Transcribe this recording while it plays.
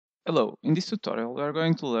Hello, in this tutorial we are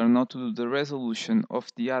going to learn how to do the resolution of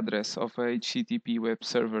the address of a HTTP web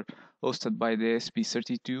server hosted by the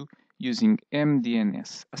ESP32 using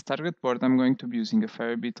mDNS. As target port I'm going to be using a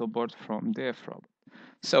Firebeetle board from the FROB.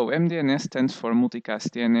 So mDNS stands for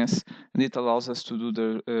Multicast DNS and it allows us to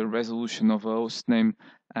do the resolution of a host name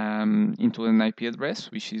into an IP address,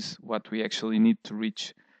 which is what we actually need to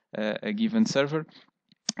reach a given server,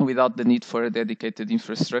 without the need for a dedicated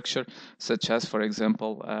infrastructure, such as, for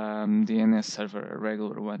example, DNS server, a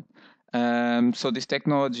regular one. So this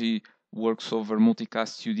technology works over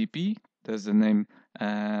multicast UDP, that's the name,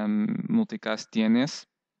 multicast DNS.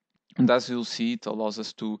 And as you'll see, it allows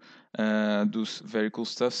us to do very cool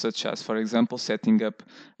stuff, such as, for example, setting up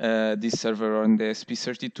this server on the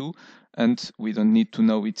ESP32, and we don't need to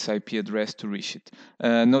know its IP address to reach it.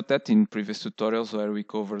 Note that in previous tutorials where we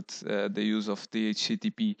covered the use of the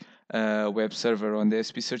HTTP web server on the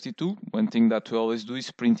ESP32, one thing that we always do is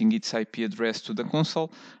printing its IP address to the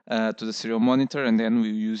console, to the serial monitor, and then we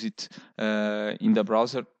use it in the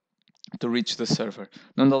browser to reach the server.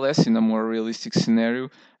 Nonetheless, in a more realistic scenario,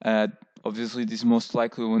 obviously this most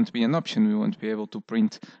likely won't be an option. We won't be able to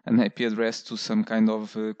print an IP address to some kind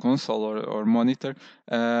of console or monitor.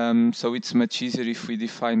 So it's much easier if we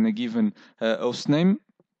define a given host name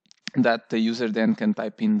that the user then can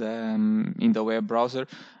type in the web browser,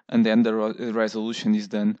 and then the resolution is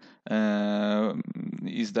done, and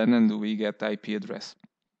we get the IP address.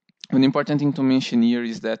 An important thing to mention here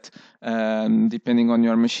is that depending on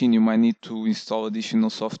your machine, you might need to install additional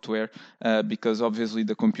software because obviously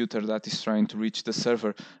the computer that is trying to reach the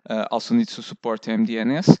server also needs to support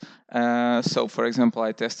mDNS. So for example,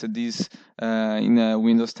 I tested this in a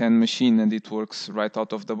Windows 10 machine and it works right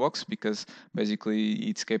out of the box because basically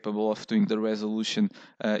it's capable of doing the resolution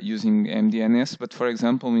using mDNS. But for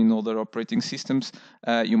example, in older operating systems,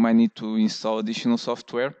 you might need to install additional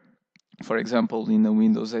software. For example, in a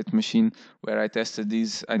Windows 8 machine where I tested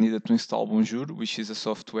this, I needed to install Bonjour, which is a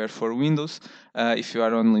software for Windows. If you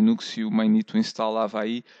are on Linux, you might need to install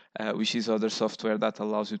Avaí, which is other software that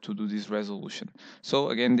allows you to do this resolution.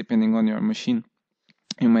 So again, depending on your machine,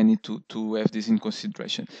 you might need to have this in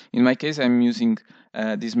consideration. In my case, I'm using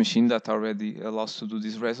this machine that already allows to do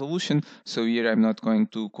this resolution. So here I'm not going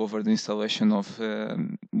to cover the installation of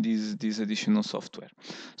this additional software.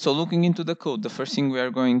 So looking into the code, the first thing we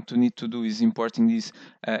are going to need to do is importing this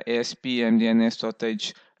ASP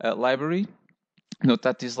mdns.h library. Note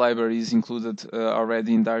that this library is included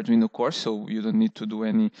already in the Arduino course, so you don't need to do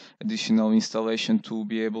any additional installation to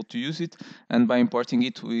be able to use it. And by importing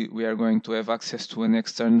it, we are going to have access to an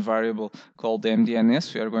external variable called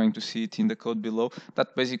mDNS. We are going to see it in the code below.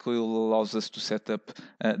 That basically allows us to set up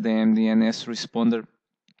the mDNS responder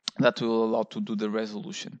that will allow to do the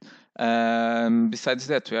resolution. Besides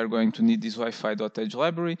that, we are going to need this Wi-Fi.h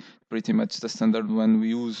library, pretty much the standard one we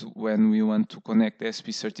use when we want to connect the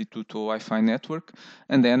ESP32 to a Wi-Fi network.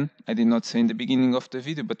 And then, I did not say in the beginning of the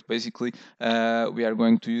video, but basically we are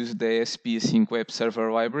going to use the ESP async web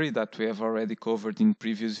server library that we have already covered in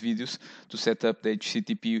previous videos to set up the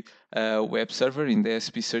HTTP web server in the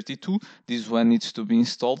ESP32. This one needs to be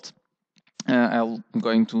installed. I'm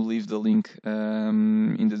going to leave the link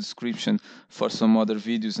in the description for some other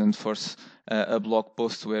videos and for a blog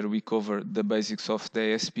post where we cover the basics of the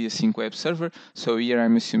ESP async web server. So here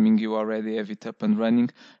I'm assuming you already have it up and running,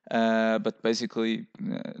 but basically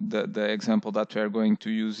the example that we are going to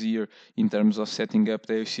use here in terms of setting up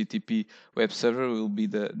the HTTP web server will be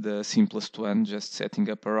the simplest one, just setting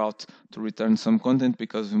up a route to return some content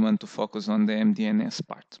because we want to focus on the mDNS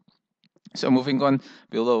part. So moving on,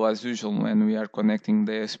 below, as usual, when we are connecting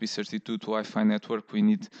the ESP32 to Wi-Fi network, we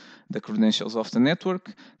need the credentials of the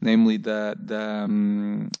network, namely the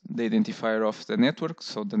identifier of the network,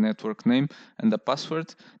 so the network name and the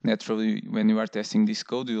password. Naturally, when you are testing this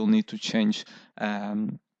code, you will need to change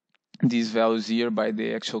these values here by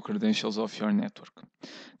the actual credentials of your network.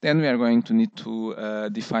 Then we are going to need to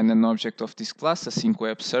define an object of this class, a sync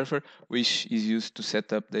web server, which is used to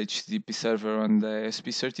set up the HTTP server on the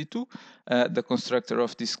ESP32. The constructor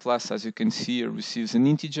of this class, as you can see here, receives an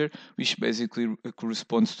integer, which basically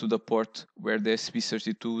corresponds to the port where the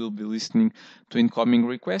ESP32 will be listening to incoming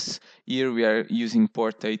requests. Here we are using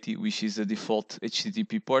port 80, which is the default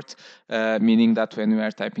HTTP port, meaning that when we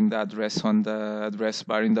are typing the address on the address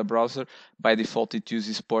bar in the browser, by default it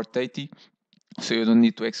uses port 80. So you don't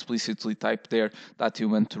need to explicitly type there that you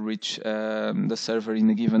want to reach the server in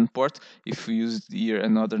a given port. If we used here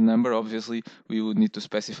another number, obviously we would need to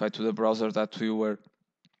specify to the browser that we were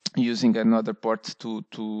using another port to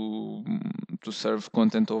serve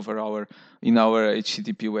content over in our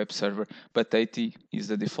HTTP web server, but 80 is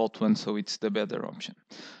the default one, so it's the better option.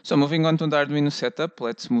 So moving on to the Arduino setup,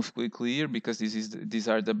 let's move quickly here because these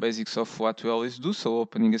are the basics of what we always do. So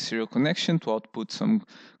opening a serial connection to output some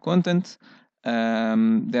content.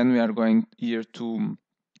 Then we are going here to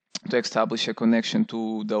establish a connection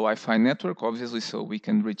to the Wi-Fi network, obviously, so we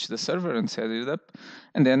can reach the server and set it up.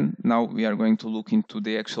 And then now we are going to look into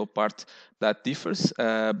the actual part that differs.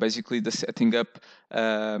 Basically, the setting up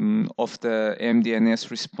of the mDNS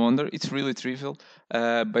responder. It's really trivial.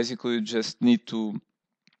 Basically, you just need to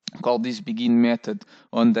call this begin method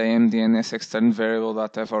on the mDNS external variable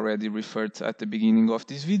that I've already referred at the beginning of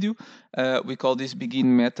this video. We call this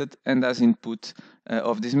begin method, and as input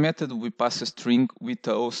of this method we pass a string with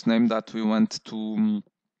the host name that we want to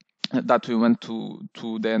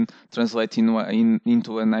then translate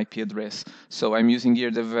into an IP address. So I'm using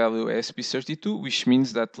here the value ESP32, which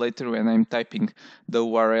means that later when I'm typing the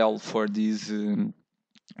URL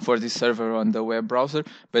for this server on the web browser,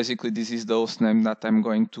 basically this is the host name that I'm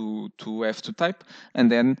going to have to type, and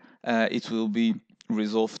then it will be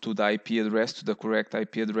resolved to the IP address, to the correct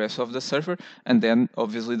IP address of the server, and then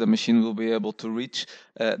obviously the machine will be able to reach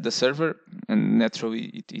the server, and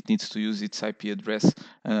naturally it needs to use its IP address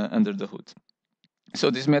under the hood. So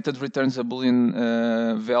this method returns a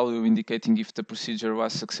Boolean value indicating if the procedure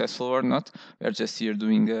was successful or not. We are just here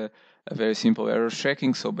doing a very simple error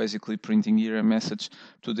checking, so basically printing here a message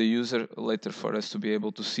to the user later for us to be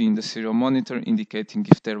able to see in the serial monitor, indicating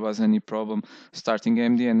if there was any problem starting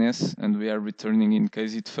mDNS, and we are returning in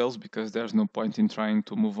case it fails, because there's no point in trying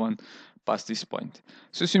to move on past this point.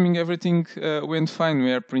 So assuming everything went fine,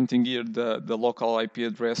 we are printing here the local IP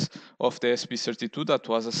address of the ESP32 that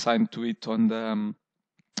was assigned to it on the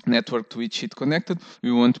network to which it connected.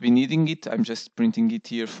 We won't be needing it. I'm just printing it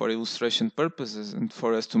here for illustration purposes and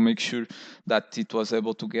for us to make sure that it was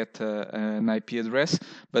able to get an IP address,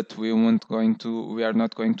 but we are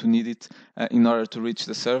not going to need it in order to reach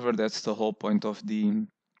the server. That's the whole point of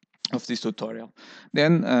this tutorial.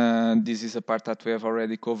 Then this is a part that we have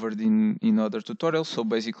already covered in other tutorials. So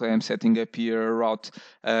basically I'm setting up here a route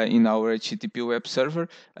in our HTTP web server.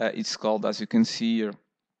 It's called, as you can see here,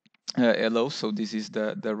 hello. So this is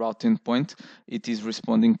the route endpoint. It is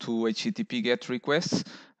responding to HTTP GET requests,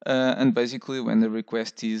 and basically when the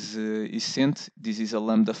request is sent, this is a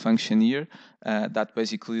lambda function here that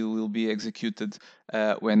basically will be executed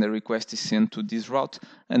when the request is sent to this route,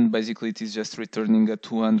 and basically it is just returning a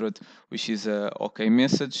 200, which is a OK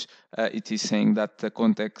message. It is saying that the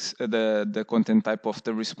content type of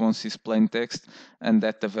the response is plain text, and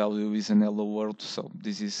that the value is an hello world. So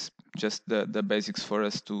this is just the basics for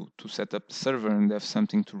us to set up the server and have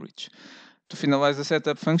something to reach. To finalize the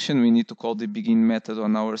setup function, we need to call the begin method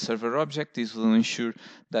on our server object. This will ensure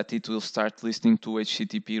that it will start listening to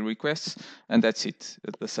HTTP requests, and that's it.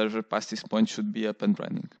 The server past this point should be up and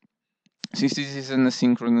running. Since this is an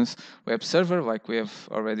asynchronous web server, like we have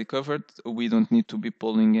already covered, we don't need to be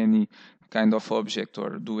pulling any kind of object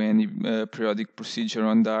or do any periodic procedure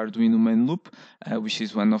on the Arduino main loop, which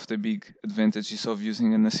is one of the big advantages of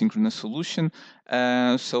using an asynchronous solution.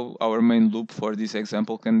 So our main loop for this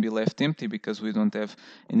example can be left empty because we don't have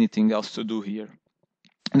anything else to do here.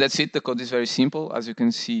 And that's it. The code is very simple. As you can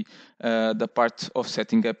see, the part of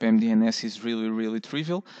setting up mDNS is really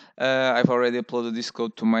trivial. I've already uploaded this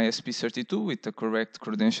code to my ESP32 with the correct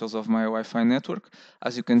credentials of my Wi-Fi network.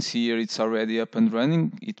 As you can see here, it's already up and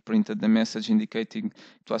running. It printed the message indicating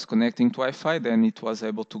it was connecting to Wi-Fi. Then it was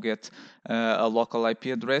able to get a local IP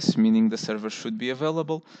address, meaning the server should be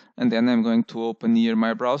available. And then I'm going to open here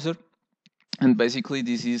my browser. And basically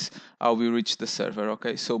this is how we reach the server.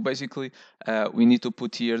 Okay, so basically we need to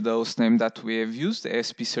put here the host name that we have used,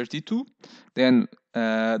 ESP32, then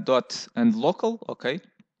dot and local. Okay,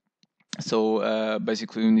 so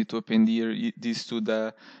basically we need to append here this to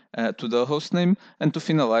the host name, and to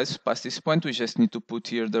finalize past this point we just need to put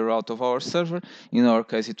here the route of our server. In our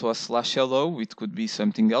case it was /hello. It could be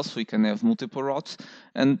something else. We can have multiple routes,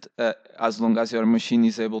 and as long as your machine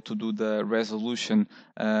is able to do the resolution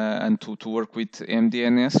and to work with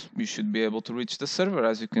mDNS, you should be able to reach the server.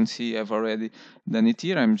 As you can see, I've already done it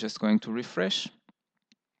here. I'm just going to refresh.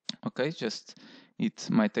 Okay, it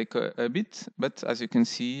might take a bit, but as you can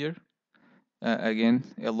see here, again,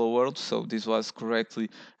 hello world. So this was correctly,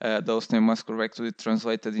 the hostname was correctly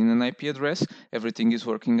translated in an IP address. Everything is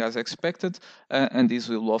working as expected, and this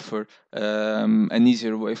will offer an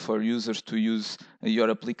easier way for users to use your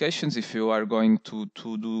applications. If you are going to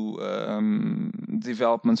do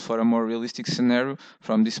developments for a more realistic scenario,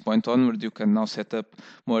 from this point onward, you can now set up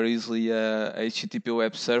more easily a HTTP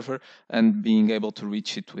web server and being able to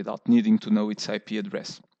reach it without needing to know its IP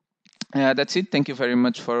address. That's it. Thank you very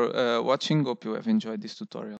much for watching. Hope you have enjoyed this tutorial.